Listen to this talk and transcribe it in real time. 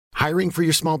Hiring for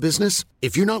your small business?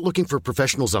 If you're not looking for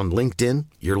professionals on LinkedIn,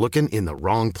 you're looking in the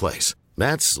wrong place.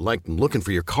 That's like looking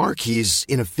for your car keys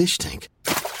in a fish tank.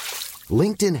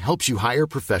 LinkedIn helps you hire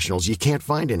professionals you can't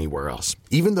find anywhere else,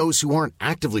 even those who aren't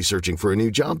actively searching for a new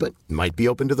job but might be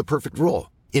open to the perfect role.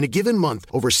 In a given month,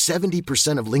 over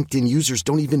 70% of LinkedIn users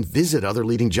don't even visit other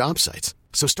leading job sites.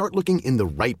 So start looking in the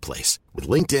right place. With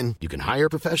LinkedIn, you can hire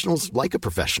professionals like a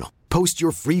professional. Post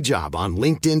your free job on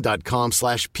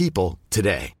linkedin.com/people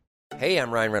today. Hey,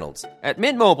 I'm Ryan Reynolds. At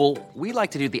Mint Mobile, we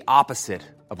like to do the opposite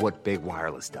of what Big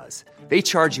Wireless does. They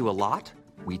charge you a lot,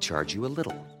 we charge you a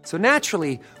little. So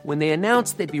naturally, when they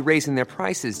announced they'd be raising their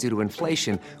prices due to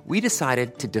inflation, we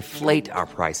decided to deflate our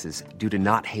prices due to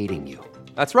not hating you.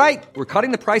 That's right. We're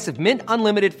cutting the price of Mint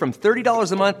Unlimited from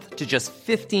 $30 a month to just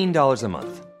 $15 a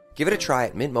month. Give it a try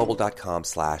at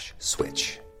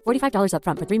mintmobile.com/switch. $45 up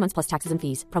front for 3 months plus taxes and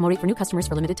fees. Promo rate for new customers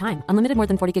for limited time. Unlimited more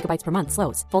than 40 gigabytes per month.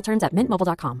 Slows full terms at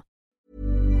mintmobile.com.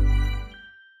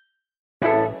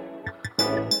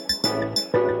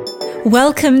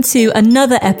 Welcome to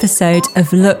another episode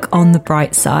of Look on the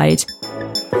Bright Side.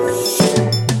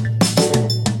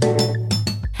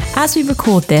 As we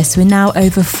record this, we're now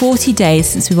over 40 days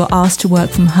since we were asked to work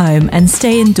from home and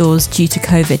stay indoors due to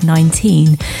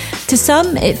COVID-19. To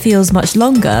some, it feels much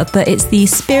longer, but it's the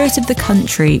spirit of the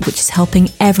country which is helping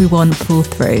everyone pull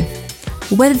through.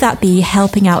 Whether that be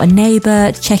helping out a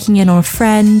neighbour, checking in on a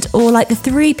friend, or like the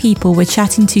 3 people we're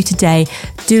chatting to today,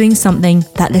 doing something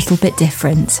that little bit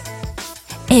different.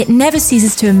 It never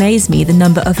ceases to amaze me the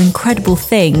number of incredible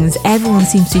things everyone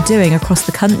seems to be doing across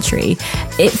the country.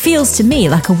 It feels to me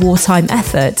like a wartime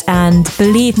effort, and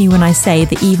believe me when I say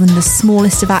that even the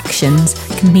smallest of actions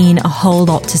can mean a whole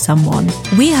lot to someone.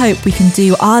 We hope we can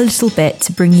do our little bit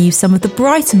to bring you some of the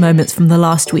brighter moments from the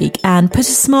last week and put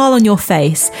a smile on your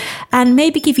face, and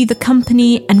maybe give you the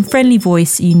company and friendly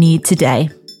voice you need today.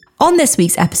 On this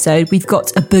week's episode, we've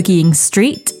got a boogieing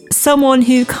street, someone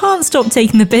who can't stop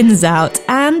taking the bins out,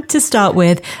 and to start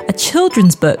with, a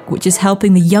children's book which is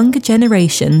helping the younger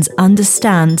generations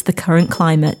understand the current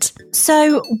climate.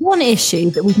 So, one issue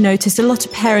that we've noticed a lot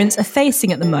of parents are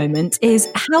facing at the moment is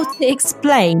how to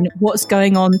explain what's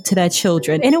going on to their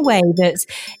children in a way that's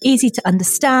easy to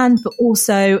understand but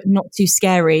also not too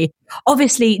scary.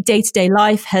 Obviously, day-to-day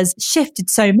life has shifted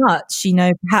so much,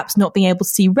 perhaps not being able to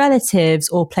see relatives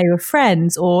or play with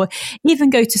friends or even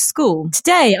go to school.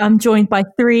 Today, I'm joined by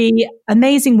 3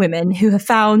 amazing women who have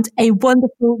found a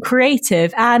wonderful,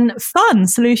 creative and fun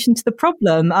solution to the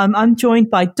problem. I'm joined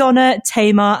by Donna,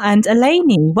 Tamar and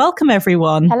Eleni. Welcome,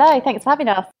 everyone. Hello, thanks for having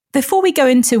us. Before we go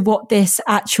into what this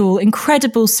actual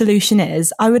incredible solution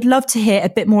is, I would love to hear a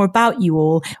bit more about you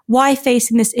all. Why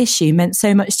facing this issue meant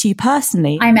so much to you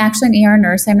personally. I'm actually an ER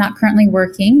nurse. I'm not currently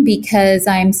working because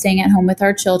I'm staying at home with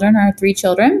our 3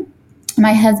 children.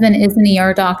 My husband is an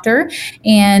ER doctor,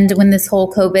 and when this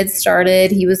whole COVID started,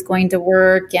 he was going to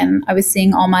work, and I was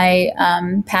seeing all my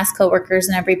past coworkers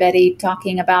and everybody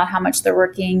talking about how much they're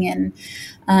working, and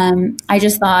I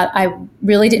just thought I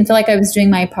really didn't feel like I was doing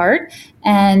my part,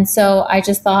 and so I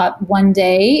just thought one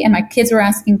day, and my kids were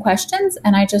asking questions,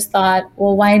 and I just thought,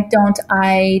 well, why don't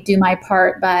I do my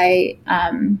part by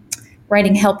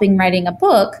writing a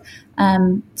book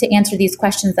to answer these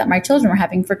questions that my children were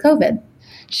having for COVID.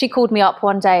 She called me up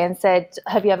one day and said,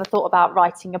 have you ever thought about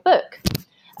writing a book?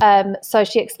 So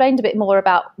she explained a bit more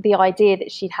about the idea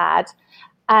that she'd had.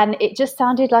 And it just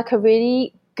sounded like a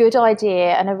really good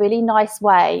idea and a really nice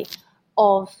way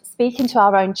of speaking to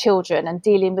our own children and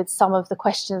dealing with some of the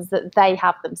questions that they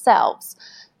have themselves.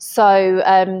 So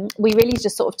we really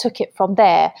just sort of took it from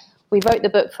there. We wrote the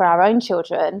book for our own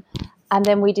children. And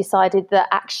then we decided that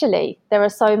actually there are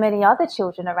so many other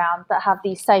children around that have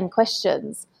these same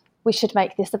questions. We should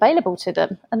make this available to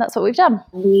them. And that's what we've done.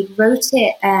 We wrote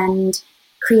it and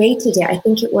created it. I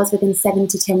think it was within 7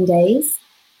 to 10 days.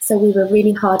 So we were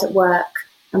really hard at work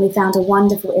and we found a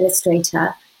wonderful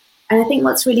illustrator. And I think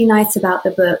what's really nice about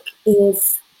the book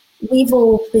is we've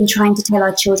all been trying to tell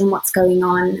our children what's going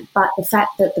on, but the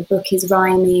fact that the book is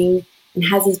rhyming and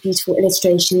has these beautiful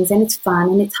illustrations and it's fun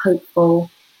and it's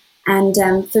hopeful. And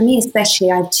for me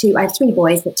especially, I have 3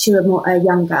 boys, but 2 are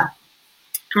younger.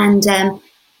 And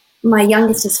my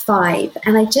youngest is 5,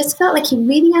 and I just felt like he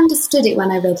really understood it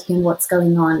when I read him what's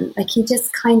going on. Like he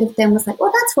just kind of then was like,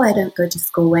 well, that's why I don't go to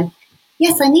school. And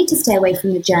yes, I need to stay away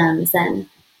from the germs. And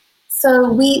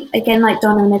So we, again, like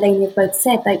Donna and Elaine have both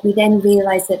said, like we then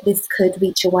realised that this could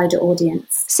reach a wider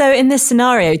audience. So in this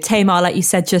scenario, Tamar, like you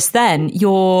said just then,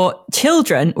 your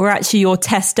children were actually your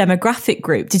test demographic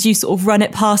group. Did you sort of run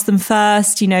it past them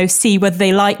first, see whether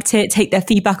they liked it, take their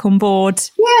feedback on board?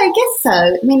 Yeah, I guess so.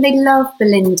 I mean, they love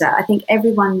Belinda. I think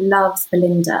everyone loves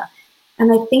Belinda.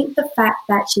 And I think the fact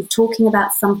that she's talking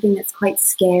about something that's quite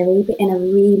scary, but in a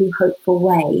really hopeful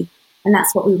way. And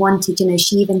that's what we wanted.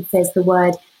 She even says the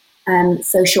word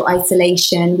social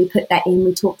isolation. We put that in.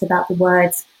 We talked about the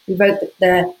words. We wrote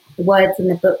the words in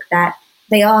the book that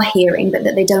they are hearing, but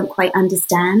that they don't quite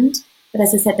understand. But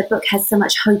as I said, the book has so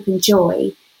much hope and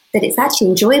joy that it's actually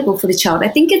enjoyable for the child. I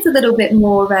think it's a little bit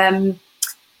more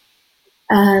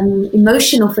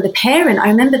emotional for the parent. I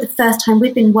remember the first time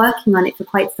we'd been working on it for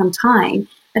quite some time.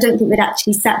 I don't think we'd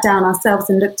actually sat down ourselves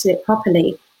and looked at it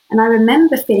properly. And I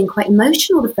remember feeling quite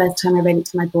emotional the first time I read it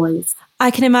to my boys.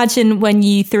 I can imagine when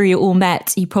you three all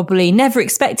met, you probably never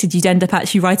expected you'd end up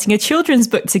actually writing a children's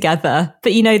book together.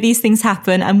 But these things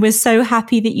happen, and we're so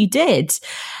happy that you did.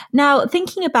 Now,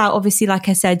 thinking about, obviously, like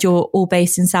I said, you're all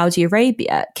based in Saudi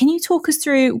Arabia. Can you talk us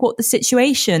through what the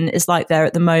situation is like there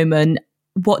at the moment,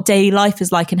 what daily life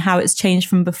is like and how it's changed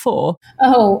from before?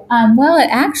 Well,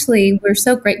 actually, we're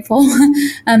so grateful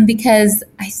because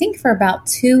I think for about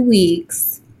 2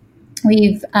 weeks,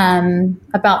 we've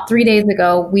about 3 days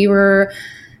ago, we were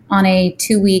on a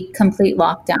 2-week complete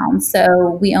lockdown.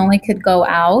 So we only could go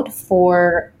out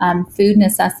for food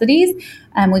necessities.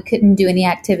 We couldn't do any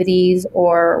activities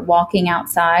or walking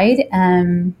outside.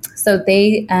 So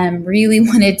they really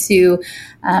wanted to,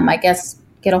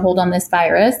 get a hold on this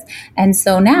virus. And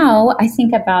so now I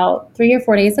think about 3 or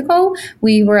 4 days ago,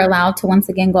 we were allowed to once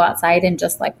again go outside and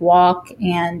just walk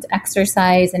and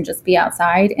exercise and just be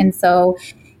outside. And so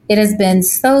it has been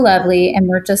so lovely, and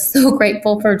we're just so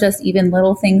grateful for just even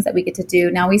little things that we get to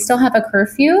do. Now, we still have a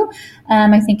curfew.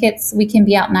 I think we can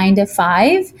be out 9 to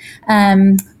 5.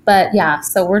 But yeah,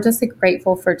 so we're just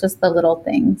grateful for just the little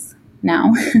things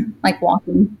now, like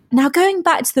walking. Now, going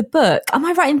back to the book, am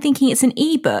I right in thinking it's an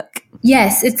ebook?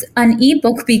 Yes, it's an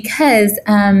ebook because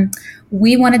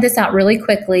we wanted this out really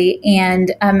quickly,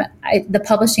 and the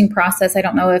publishing process, I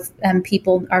don't know if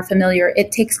people are familiar,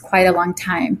 it takes quite a long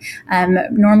time.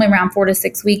 Normally around 4 to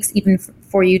 6 weeks, even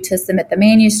for you to submit the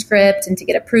manuscript and to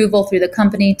get approval through the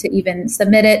company to even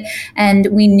submit it. And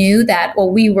we knew that,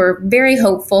 we were very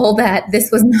hopeful that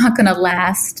this was not going to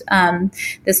last.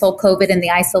 This whole COVID and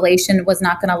the isolation was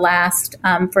not going to last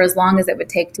for as long as it would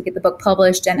take to get the book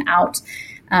published and out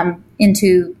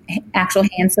into actual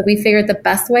hands. So we figured the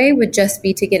best way would just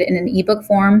be to get it in an ebook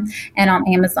form and on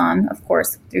Amazon, of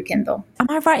course, through Kindle. Am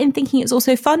I right in thinking it's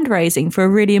also fundraising for a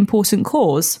really important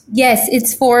cause? Yes,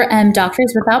 it's for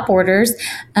Doctors Without Borders.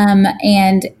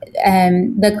 And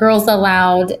the girls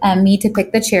allowed me to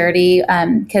pick the charity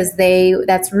because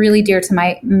that's really dear to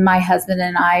my husband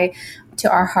and I, to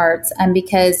our hearts,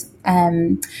 because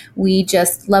we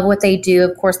just love what they do.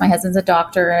 Of course, my husband's a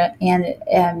doctor,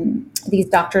 and these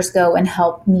doctors go and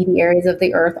help needy areas of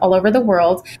the earth all over the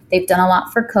world. They've done a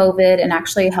lot for COVID and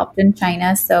actually helped in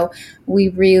China. So we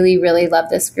really, really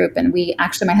love this group. And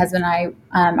my husband and I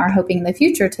are hoping in the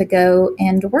future to go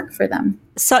and work for them.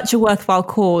 Such a worthwhile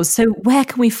cause. So where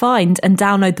can we find and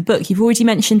download the book? You've already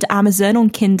mentioned Amazon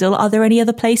on Kindle. Are there any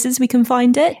other places we can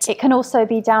find it? It can also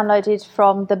be downloaded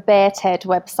from the BareTED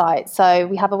website. So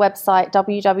we have a website,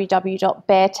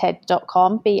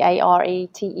 www.bareted.com,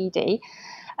 BareTed.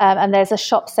 And there's a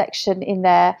shop section in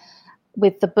there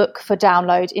with the book for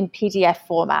download in PDF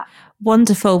format.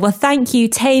 Wonderful. Well, thank you,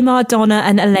 Tamar, Donna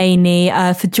and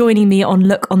Elaine, for joining me on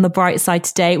Look on the Bright Side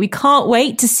today. We can't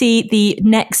wait to see the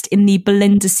next in the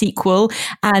Belinda sequel.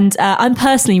 And I'm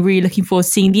personally really looking forward to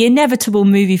seeing the inevitable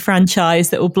movie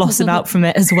franchise that will blossom out from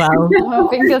it as well. Oh,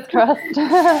 fingers crossed.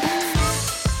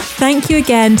 Thank you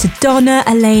again to Donna,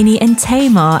 Elaine and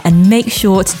Tamar, and make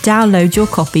sure to download your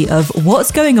copy of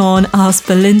What's Going On? Ask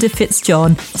Belinda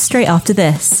Fitzjohn straight after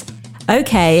this.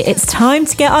 Okay, it's time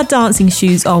to get our dancing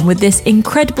shoes on with this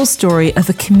incredible story of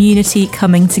a community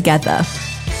coming together.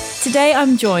 Today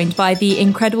I'm joined by the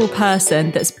incredible person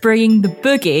that's bringing the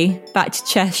boogie back to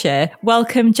Cheshire.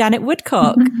 Welcome, Janet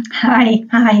Woodcock. Hi,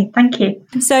 thank you.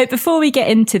 So before we get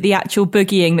into the actual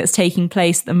boogieing that's taking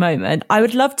place at the moment, I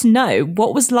would love to know,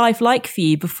 what was life like for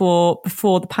you before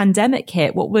the pandemic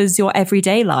hit? What was your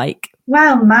everyday like?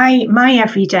 Well, my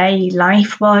everyday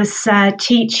life was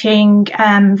teaching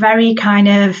very kind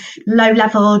of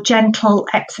low-level, gentle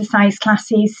exercise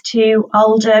classes to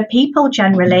older people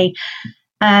generally.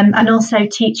 And also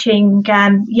teaching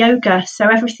yoga. So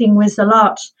everything was a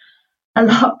lot a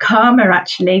lot calmer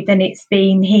actually than it's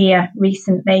been here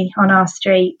recently on our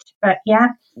street. But yeah.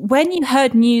 When you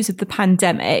heard news of the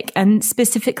pandemic and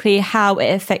specifically how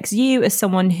it affects you as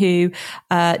someone who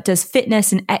does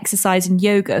fitness and exercise and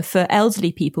yoga for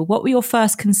elderly people, what were your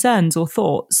first concerns or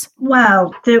thoughts?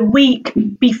 Well, the week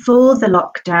before the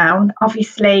lockdown,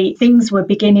 obviously things were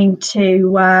beginning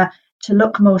to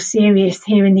look more serious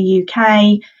here in the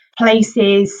UK.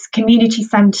 Places, community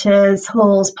centres,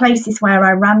 halls, places where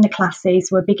I ran the classes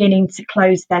were beginning to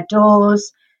close their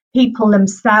doors. People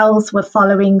themselves were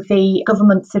following the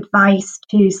government's advice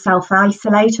to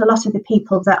self-isolate. A lot of the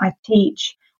people that I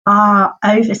teach are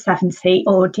over 70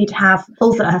 or did have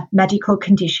other medical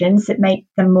conditions that make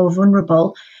them more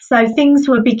vulnerable. So things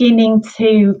were beginning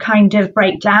to kind of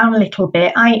break down a little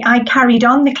bit. I carried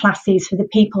on the classes for the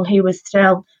people who were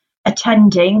still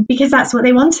attending because that's what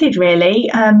they wanted, really.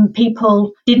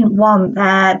 People didn't want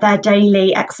their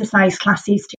daily exercise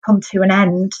classes to come to an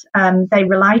end. They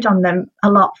relied on them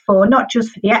a lot for not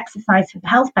just for the exercise, for the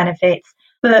health benefits,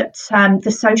 but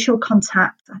the social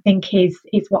contact, I think, is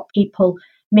what people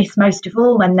miss most of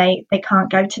all when they can't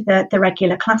go to the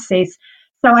regular classes.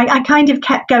 So I kind of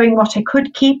kept going what I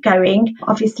could keep going,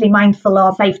 obviously mindful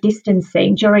of safe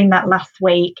distancing during that last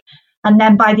week. And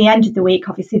then by the end of the week,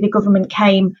 obviously, the government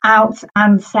came out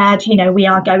and said, we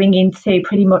are going into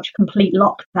pretty much complete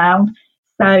lockdown.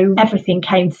 So everything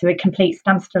came to a complete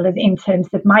standstill in terms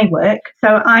of my work.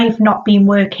 So I've not been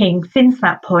working since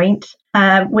that point,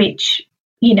 which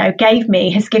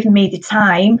has given me the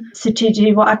time to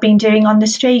do what I've been doing on the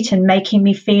street and making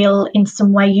me feel in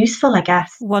some way useful, I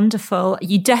guess. Wonderful.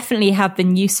 You definitely have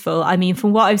been useful. I mean,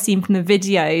 from what I've seen from the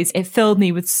videos, it filled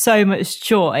me with so much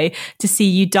joy to see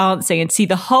you dancing and see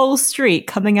the whole street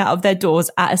coming out of their doors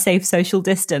at a safe social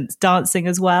distance, dancing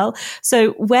as well.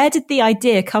 So where did the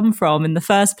idea come from in the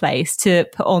first place to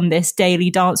put on this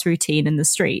daily dance routine in the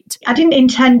street? I didn't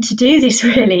intend to do this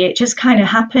really. It just kind of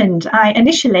happened. I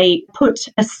initially put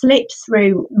a slip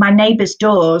through my neighbours'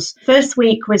 doors. First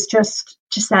week was just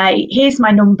to say, here's my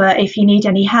number if you need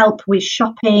any help with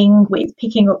shopping, with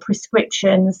picking up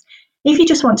prescriptions. If you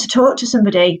just want to talk to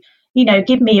somebody,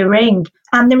 give me a ring.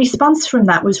 And the response from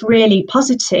that was really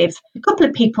positive. A couple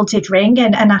of people did ring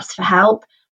and ask for help,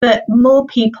 but more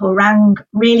people rang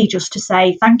really just to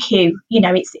say thank you.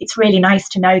 It's really nice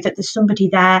to know that there's somebody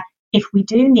there if we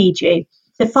do need you.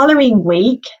 The following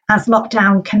week, as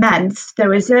lockdown commenced, there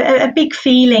was a big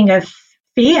feeling of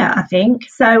fear, I think.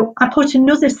 So I put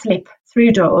another slip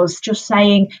through doors just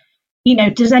saying,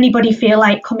 does anybody feel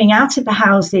like coming out of the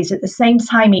houses at the same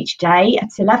time each day at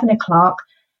 11 o'clock,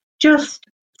 just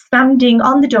standing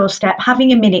on the doorstep,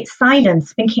 having a minute's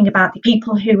silence, thinking about the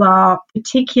people who are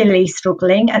particularly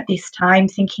struggling at this time,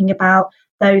 thinking about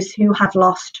those who have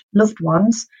lost loved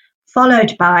ones,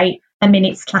 followed by a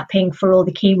minute's clapping for all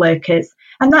the key workers.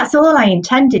 And that's all I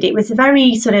intended. It was a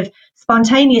very sort of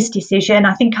spontaneous decision.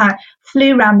 I think I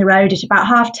flew around the road at about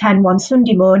 10:30 one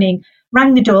Sunday morning,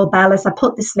 rang the doorbell as I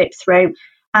put the slip through,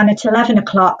 and at 11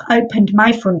 o'clock opened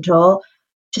my front door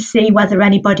to see whether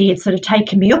anybody had sort of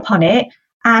taken me up on it.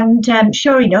 And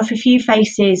sure enough, a few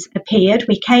faces appeared.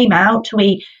 We came out.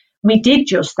 We did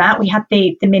just that. We had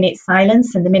the minute's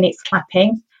silence and the minute's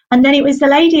clapping. And then it was the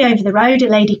lady over the road, a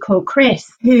lady called Chris,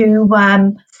 who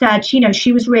said,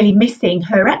 she was really missing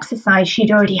her exercise. She'd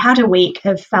already had a week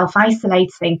of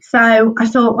self-isolating. So I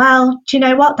thought, well, do you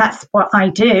know what? That's what I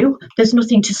do. There's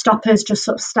nothing to stop us just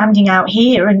sort of standing out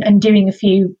here and doing a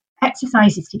few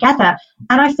exercises together.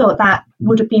 And I thought that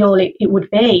would be all it would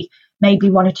be. Maybe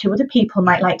one or two other people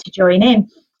might like to join in.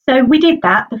 So we did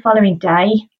that the following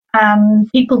day,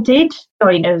 and people did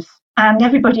join us, and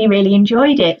everybody really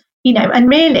enjoyed it. And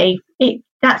really,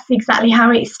 that's exactly how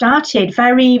it started.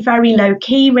 Very, very low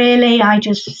key, really. I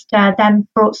just then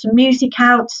brought some music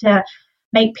out to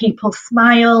make people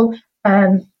smile.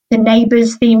 The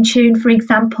Neighbours theme tune, for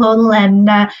example, and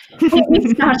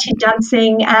we started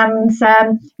dancing, and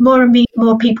more and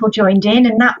more people joined in,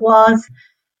 and that was.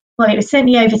 Well, it was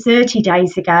certainly over 30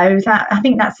 days ago. I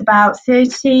think that's about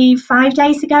 35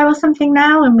 days ago or something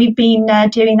now. And we've been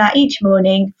doing that each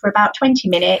morning for about 20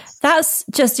 minutes. That's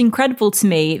just incredible to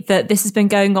me that this has been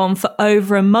going on for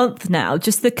over a month now.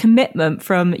 Just the commitment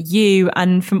from you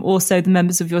and from also the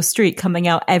members of your street coming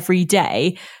out every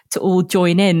day to all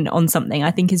join in on something,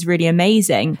 I think is really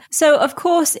amazing. So of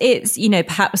course it's,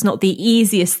 perhaps not the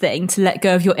easiest thing to let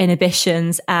go of your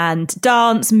inhibitions and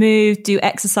dance, move, do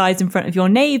exercise in front of your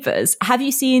neighbours. Have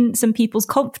you seen some people's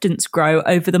confidence grow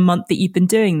over the month that you've been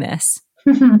doing this?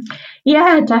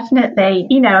 Yeah, definitely.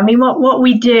 What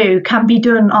we do can be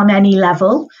done on any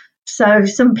level. So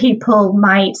some people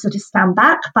might sort of stand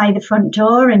back by the front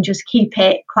door and just keep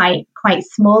it quite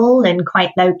small and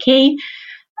quite low key.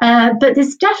 But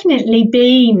there's definitely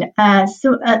been a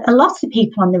lot of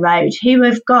people on the road who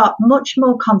have got much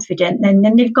more confident and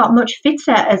then they've got much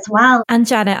fitter as well. And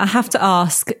Janet, I have to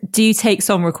ask, do you take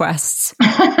song requests?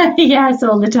 Yes,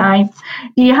 all the time.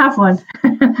 Do you have one?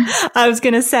 I was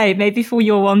going to say, maybe for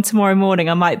your one tomorrow morning,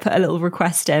 I might put a little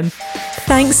request in.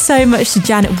 Thanks so much to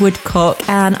Janet Woodcock.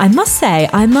 And I must say,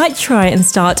 I might try and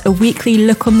start a weekly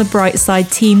Look on the Bright Side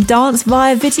team dance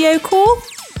via video call.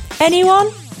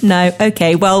 Anyone? No?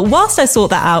 Okay, well, whilst I sort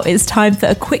that out, it's time for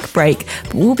a quick break,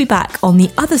 but we'll be back on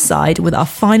the other side with our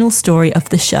final story of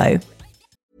the show.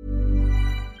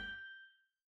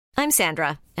 I'm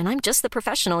Sandra, and I'm just the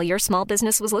professional your small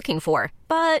business was looking for.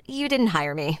 But you didn't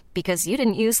hire me because you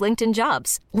didn't use LinkedIn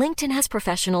Jobs. LinkedIn has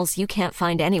professionals you can't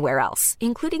find anywhere else,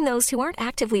 including those who aren't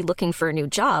actively looking for a new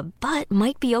job, but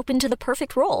might be open to the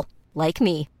perfect role, like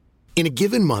me. In a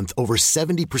given month, over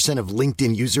 70% of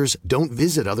LinkedIn users don't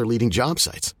visit other leading job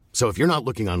sites. So if you're not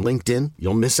looking on LinkedIn,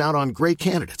 you'll miss out on great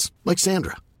candidates like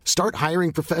Sandra. Start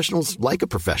hiring professionals like a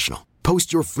professional.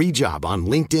 Post your free job on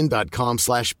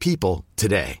linkedin.com/people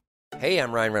today. Hey,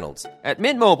 I'm Ryan Reynolds. At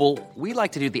Mint Mobile, we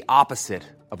like to do the opposite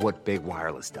of what Big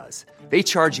Wireless does. They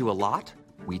charge you a lot,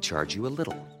 we charge you a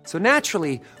little. So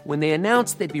naturally, when they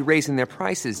announced they'd be raising their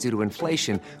prices due to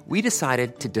inflation, we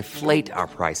decided to deflate our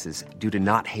prices due to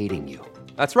not hating you.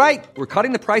 That's right. We're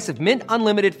cutting the price of Mint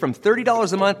Unlimited from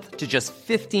 $30 a month to just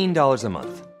 $15 a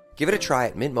month. Give it a try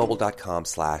at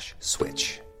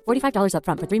mintmobile.com/switch. $45 up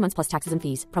front for 3 months plus taxes and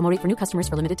fees. Promo rate for new customers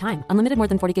for limited time. Unlimited more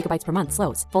than 40 gigabytes per month.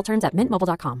 Slows full terms at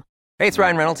mintmobile.com. Hey, it's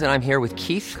Ryan Reynolds, and I'm here with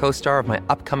Keith, co-star of my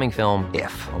upcoming film,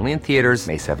 If, only in theaters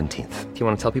May 17th. Do you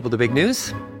want to tell people the big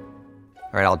news?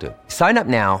 All right, I'll do it. Sign up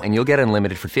now and you'll get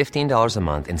unlimited for $15 a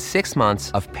month and 6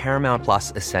 months of Paramount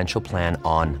Plus Essential Plan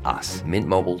on us.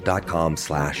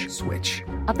 mintmobile.com/switch.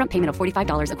 Upfront payment of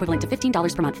 $45 equivalent to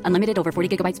 $15 per month. Unlimited over 40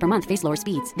 gigabytes per month. Face lower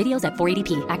speeds. Videos at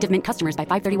 480p. Active Mint customers by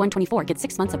 531.24 get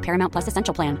 6 months of Paramount Plus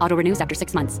Essential Plan. Auto renews after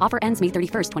 6 months. Offer ends May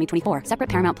 31st, 2024. Separate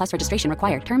Paramount Plus registration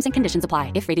required. Terms and conditions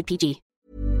apply if rated PG.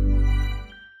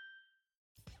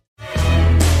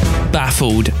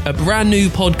 Baffled, a brand new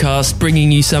podcast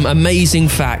bringing you some amazing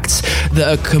facts that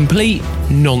are complete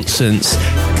nonsense.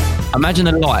 Imagine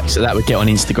the likes that would get on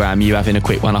Instagram, you having a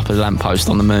quick one up a lamppost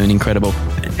on the moon. Incredible.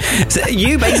 So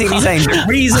you basically saying the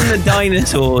reason the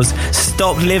dinosaurs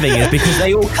stopped living is because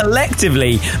they all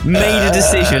collectively made a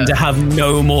decision to have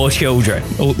no more children.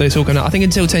 This all I think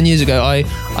until 10 years ago, I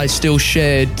still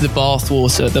shared the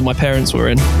bathwater that my parents were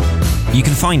in. You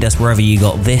can find us wherever you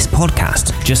got this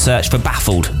podcast. Just search for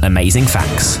Baffled Amazing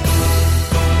Facts.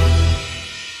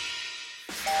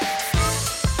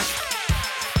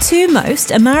 To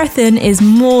most, a marathon is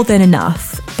more than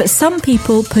enough, but some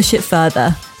people push it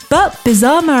further. But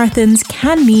bizarre marathons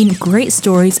can mean great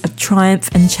stories of triumph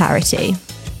and charity.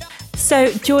 So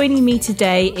joining me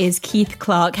today is Keith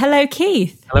Clark. Hello,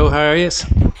 Keith. Hello, how are you?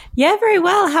 Yeah, very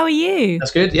well. How are you?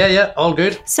 That's good. Yeah, all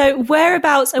good. So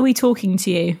whereabouts are we talking to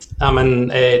you? I'm in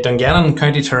Dungannon,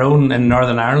 County Tyrone in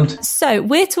Northern Ireland. So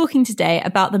we're talking today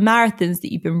about the marathons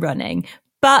that you've been running,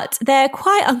 but they're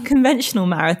quite unconventional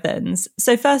marathons.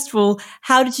 So first of all,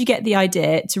 how did you get the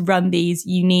idea to run these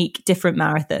unique, different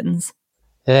marathons?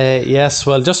 Yes,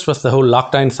 well, just with the whole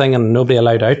lockdown thing and nobody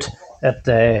allowed out,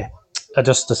 I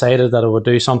just decided that I would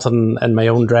do something in my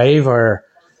own drive or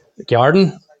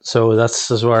garden. So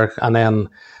that's where, and then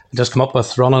I just come up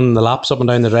with running the laps up and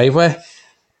down the driveway.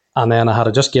 And then I had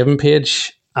a Just Giving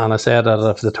page, and I said that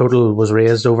if the total was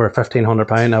raised over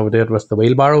 £1,500, I would do it with the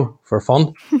wheelbarrow for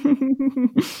fun.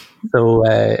 So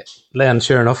then,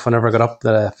 sure enough, whenever I got up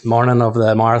the morning of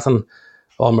the marathon,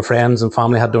 all my friends and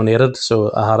family had donated,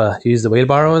 so I had to use the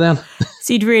wheelbarrow then.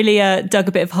 So you'd really dug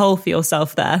a bit of a hole for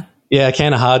yourself there. Yeah, I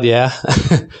kind of had, yeah.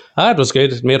 It was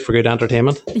good. It made for good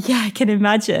entertainment. Yeah, I can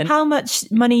imagine. How much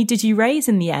money did you raise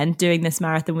in the end doing this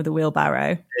marathon with a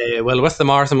wheelbarrow? Well, with the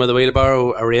marathon with the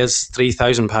wheelbarrow, I raised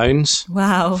 £3,000.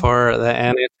 Wow. For the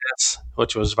NHS,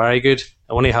 which was very good.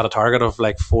 I only had a target of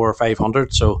like 400 or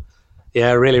 500, so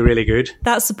yeah, really, really good.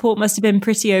 That support must have been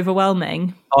pretty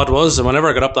overwhelming. Oh, it was. And whenever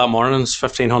I got up that morning, it's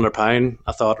 £1,500.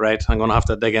 I thought, right, I'm going to have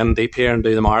to dig in deep here and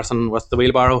do the marathon with the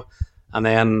wheelbarrow. And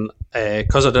then,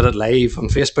 because I did it live on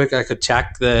Facebook, I could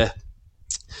check the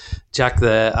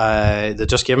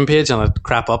Just Giving page, and I'd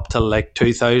crap up till like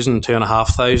 2,000,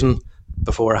 2,500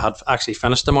 before I had actually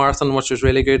finished the marathon, which was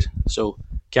really good. So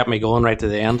kept me going right to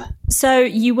the end. So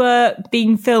you were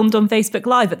being filmed on Facebook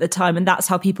Live at the time, and that's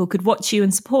how people could watch you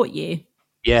and support you?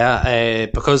 Yeah,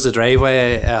 because the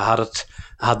driveway I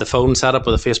I had the phone set up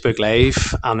with a Facebook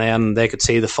Live, and then they could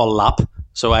see the full lap.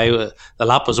 So the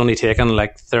lap was only taking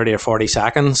like 30 or 40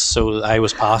 seconds. So I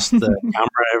was past the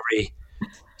camera every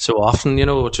so often,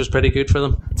 which was pretty good for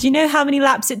them. Do you know how many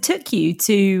laps it took you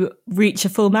to reach a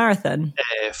full marathon?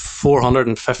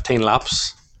 415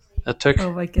 laps it took.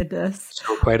 Oh my goodness.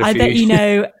 So quite a I few. bet you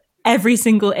know every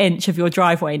single inch of your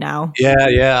driveway now.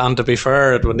 Yeah. And to be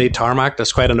fair, it would need tarmac.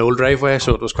 It's quite an old driveway,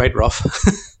 so it was quite rough.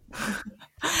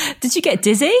 Did you get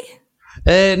dizzy?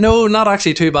 No, not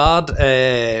actually too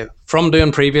bad. From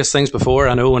doing previous things before,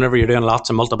 I know whenever you're doing lots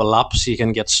of multiple laps, you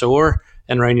can get sore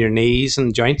and around your knees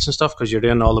and joints and stuff because you're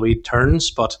doing all the wee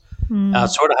turns. But I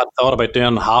sort of had thought about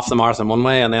doing half the marathon one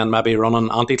way and then maybe running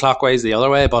anti-clockwise the other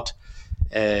way. But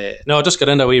no, I just got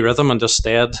into a wee rhythm and just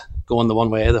stayed going the one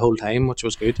way the whole time, which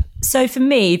was good. So for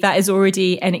me, that is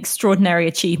already an extraordinary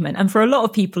achievement, and for a lot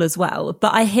of people as well.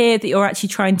 But I hear that you're actually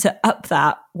trying to up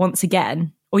that once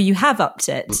again, or you have upped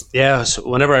it. Yeah, so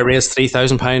whenever I raised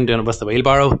 £3,000 doing it with the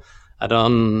wheelbarrow,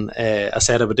 I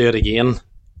said I would do it again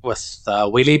with a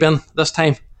wheelie bin this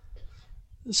time.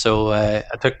 So I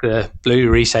took the blue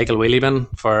recycle wheelie bin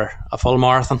for a full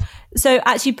marathon. So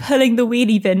actually pulling the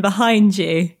wheelie bin behind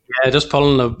you? Yeah, just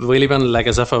pulling the wheelie bin like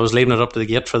as if I was leaving it up to the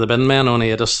gate for the bin man,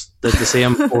 only I just did the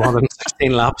same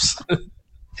 416 laps.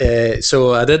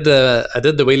 So I did the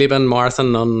wheelie bin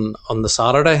marathon on the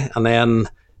Saturday, and then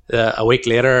a week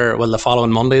later, the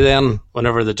following Monday then,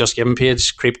 whenever the Just Giving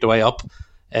page creeped away up,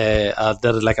 I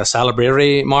did it like a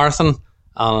celebratory marathon,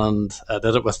 and I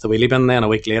did it with the wheelie bin then a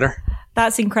week later.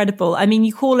 That's incredible. I mean,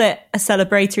 you call it a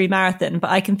celebratory marathon, but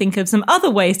I can think of some other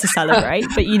ways to celebrate.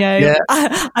 But, yeah.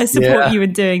 I support you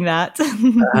in doing that.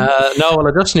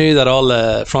 I just knew that all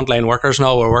the frontline workers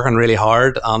now were working really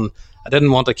hard, and I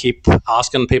didn't want to keep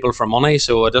asking people for money.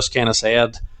 So I just kind of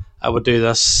said I would do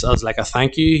this as like a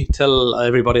thank you to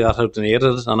everybody that had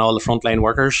donated and all the frontline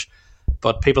workers.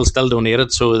 But people still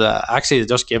donated. So the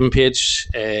Just Giving page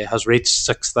has reached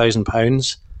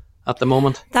 £6,000 at the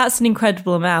moment. That's an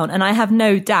incredible amount, and I have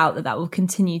no doubt that will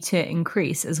continue to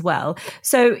increase as well.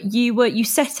 So you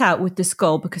set out with this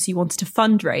goal because you wanted to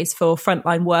fundraise for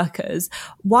frontline workers.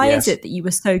 Why is it that you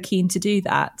were so keen to do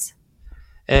that?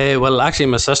 Actually,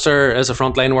 my sister is a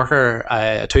frontline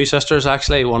worker. Two sisters,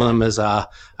 actually. One of them is a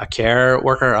care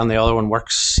worker, and the other one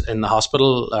works in the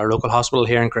hospital, our local hospital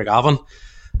here in Craigavon.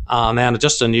 And then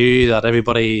I knew that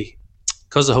everybody,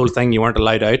 because the whole thing, you weren't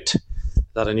allowed out,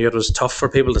 that I knew it was tough for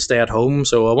people to stay at home.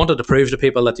 So I wanted to prove to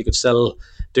people that you could still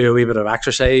do a wee bit of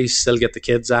exercise, still get the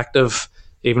kids active,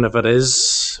 even if it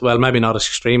is, maybe not as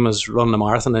extreme as running a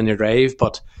marathon in your drive,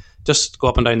 but just go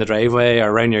up and down the driveway or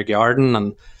around your garden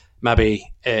and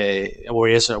maybe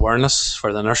raise awareness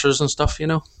for the nurses and stuff,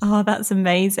 Oh, that's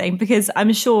amazing. Because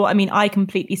I'm sure, I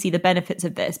completely see the benefits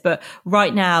of this, but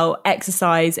right now,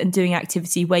 exercise and doing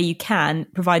activity where you can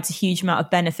provides a huge amount of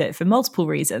benefit for multiple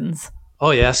reasons. Oh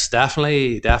yes,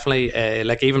 definitely.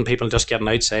 Like even people just getting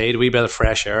outside, a wee bit of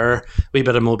fresh air, a wee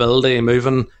bit of mobility,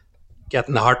 moving,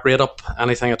 getting the heart rate up,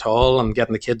 anything at all, and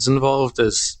getting the kids involved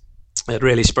it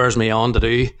really spurs me on to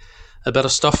do a bit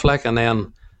of stuff like. And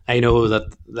then I know that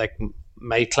like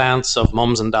my clients of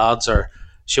mums and dads are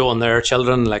showing their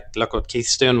children, like, look what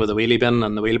Keith's doing with the wheelie bin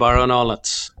and the wheelbarrow and all. I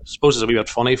suppose it's a wee bit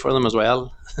funny for them as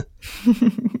well.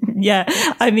 Yeah,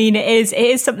 it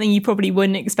is something you probably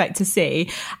wouldn't expect to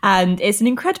see, and it's an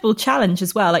incredible challenge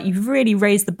as well. Like, you've really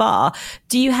raised the bar.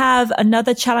 Do you have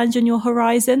another challenge on your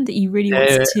horizon that you really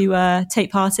want to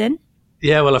take part in?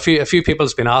 Yeah, a few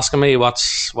people's been asking me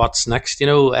what's next.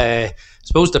 I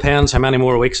suppose depends how many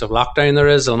more weeks of lockdown there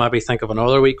is. I'll maybe think of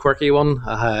another wee quirky one.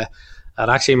 I'd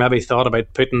actually maybe thought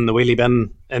about putting the wheelie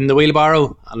bin in the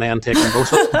wheelbarrow and then taking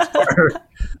both of them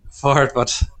for it,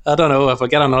 but I don't know. If I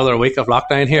get another week of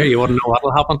lockdown here, you wouldn't know what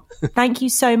will happen. Thank you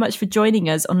so much for joining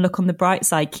us on Look on the Bright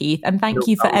Side, Keith, and thank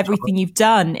you for everything you've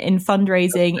done in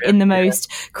fundraising in the most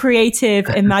creative,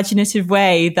 imaginative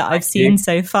way that I've seen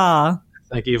so far.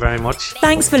 Thank you very much.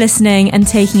 Thanks for listening and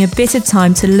taking a bit of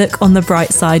time to look on the bright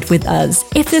side with us.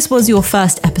 If this was your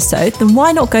first episode, then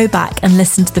why not go back and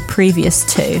listen to the previous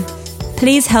two?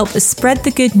 Please help us spread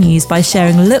the good news by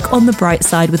sharing Look on the Bright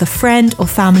Side with a friend or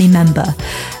family member.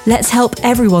 Let's help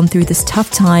everyone through this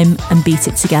tough time and beat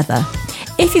it together.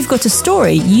 If you've got a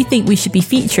story you think we should be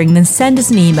featuring, then send us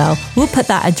an email. We'll put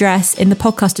that address in the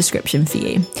podcast description for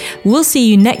you. We'll see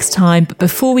you next time, but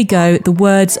before we go, the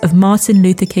words of Martin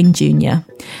Luther King Jr.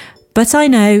 But I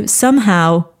know,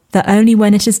 somehow, that only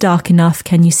when it is dark enough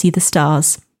can you see the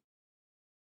stars.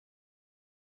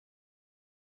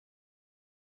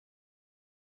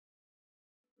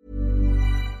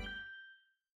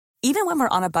 Even when we're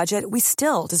on a budget, we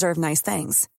still deserve nice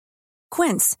things.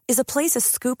 Quince is a place to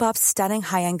scoop up stunning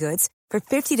high-end goods for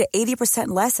 50 to 80%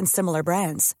 less than similar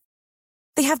brands.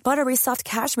 They have buttery soft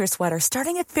cashmere sweaters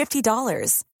starting at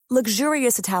 $50,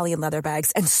 luxurious Italian leather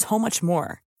bags, and so much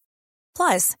more.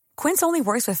 Plus, Quince only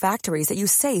works with factories that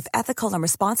use safe, ethical, and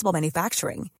responsible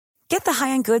manufacturing. Get the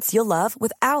high-end goods you'll love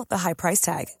without the high price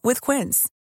tag with Quince.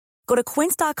 Go to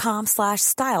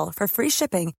quince.com/style for free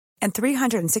shipping and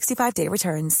 365-day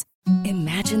returns.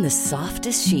 Imagine the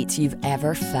softest sheets you've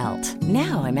ever felt.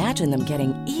 Now imagine them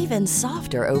getting even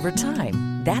softer over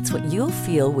time. That's what you'll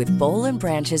feel with Boll &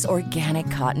 Branch's organic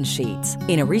cotton sheets.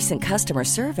 In a recent customer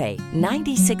survey,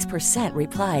 96%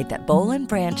 replied that Boll &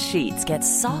 Branch sheets get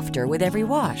softer with every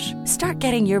wash. Start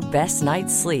getting your best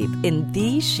night's sleep in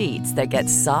these sheets that get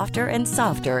softer and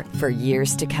softer for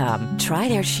years to come. Try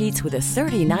their sheets with a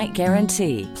 30-night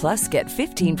guarantee. Plus, get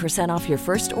 15% off your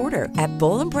first order at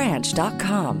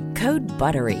bollandbranch.com. Code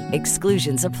BUTTERY.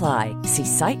 Exclusions apply. See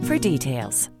site for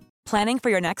details. Planning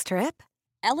for your next trip?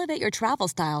 Elevate your travel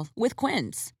style with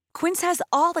Quince. Quince has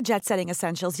all the jet-setting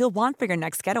essentials you'll want for your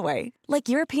next getaway, like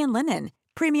European linen,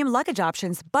 premium luggage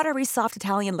options, buttery soft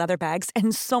Italian leather bags,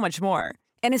 and so much more.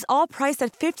 And is all priced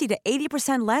at 50 to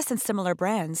 80% less than similar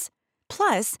brands.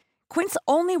 Plus, Quince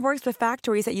only works with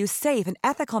factories that use safe and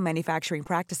ethical manufacturing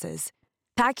practices.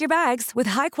 Pack your bags with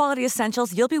high-quality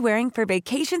essentials you'll be wearing for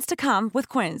vacations to come with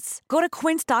Quince. Go to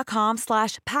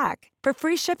quince.com/pack for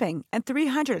free shipping and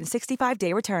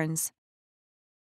 365-day returns.